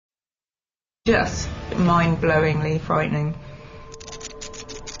Just mind-blowingly frightening.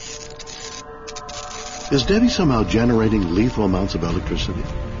 Is Debbie somehow generating lethal amounts of electricity?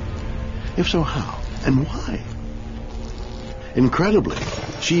 If so, how and why? Incredibly,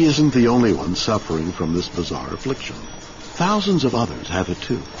 she isn't the only one suffering from this bizarre affliction. Thousands of others have it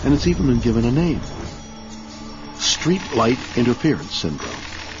too, and it's even been given a name. Street light interference syndrome.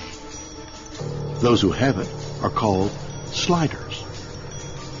 Those who have it are called sliders.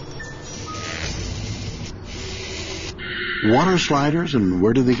 What are sliders, and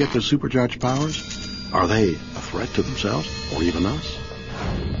where do they get their supercharged powers? Are they a threat to themselves or even us?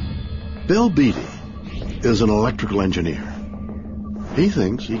 Bill Beaty is an electrical engineer. He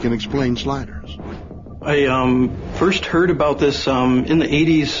thinks he can explain sliders. I first heard about this in the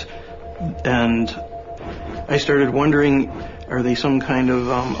 80s, and I started wondering, are they some kind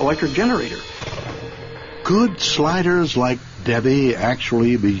of electric generator? Could sliders like Debbie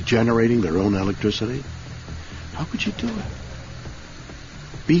actually be generating their own electricity? How could she do it?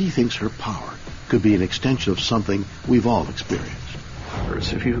 Beaty thinks her power could be an extension of something we've all experienced.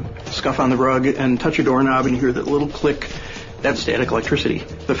 If you scuff on the rug and touch a doorknob and you hear that little click, that's static electricity.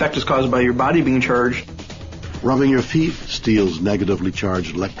 The effect is caused by your body being charged. Rubbing your feet steals negatively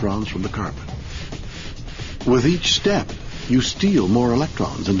charged electrons from the carpet. With each step, you steal more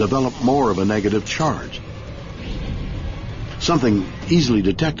electrons and develop more of a negative charge. Something easily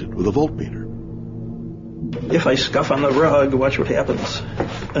detected with a voltmeter. If I scuff on the rug, watch what happens.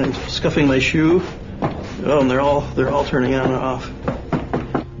 I'm scuffing my shoe. Oh, and they're all turning on and off.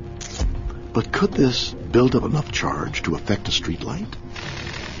 But could this build up enough charge to affect a street light?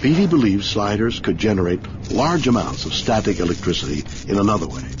 Beaty believes sliders could generate large amounts of static electricity in another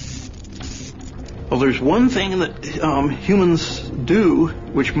way. Well, there's one thing that humans do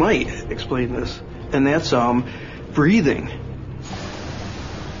which might explain this, and that's breathing.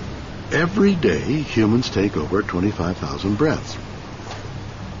 Every day, humans take over 25,000 breaths.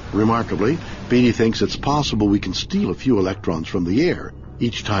 Remarkably, Beaty thinks it's possible we can steal a few electrons from the air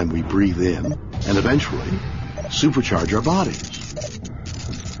each time we breathe in, and eventually supercharge our bodies.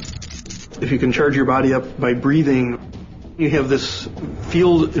 If you can charge your body up by breathing, you have this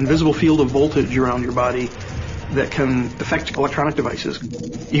invisible field of voltage around your body that can affect electronic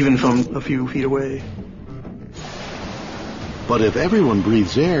devices, even from a few feet away. But if everyone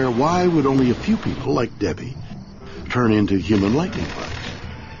breathes air, why would only a few people, like Debbie, turn into human lightning bugs?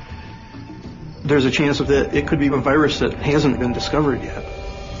 There's a chance that it could be a virus that hasn't been discovered yet.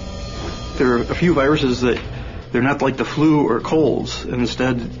 There are a few viruses that they're not like the flu or colds.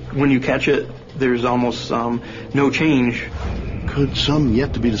 Instead, when you catch it, there's almost no change. Could some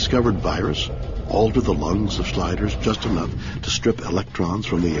yet-to-be-discovered virus alter the lungs of sliders just enough to strip electrons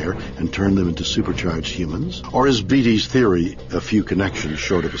from the air and turn them into supercharged humans? Or is Beaty's theory a few connections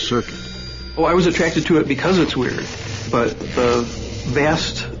short of a circuit? Oh, I was attracted to it because it's weird, but the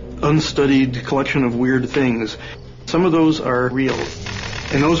vast, unstudied collection of weird things, some of those are real,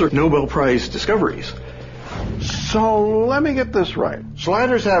 and those are Nobel Prize discoveries. So let me get this right.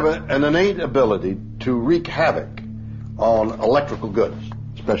 Sliders have an innate ability to wreak havoc on electrical goods,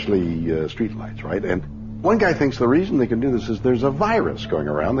 especially streetlights, right? And one guy thinks the reason they can do this is there's a virus going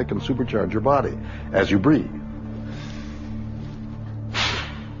around that can supercharge your body as you breathe.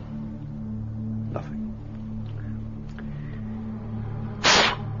 Nothing.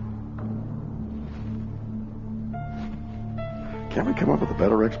 Can't we come up with a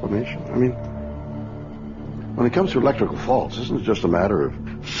better explanation? I mean, when it comes to electrical faults, isn't it just a matter of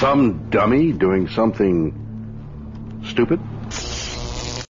some dummy doing something stupid?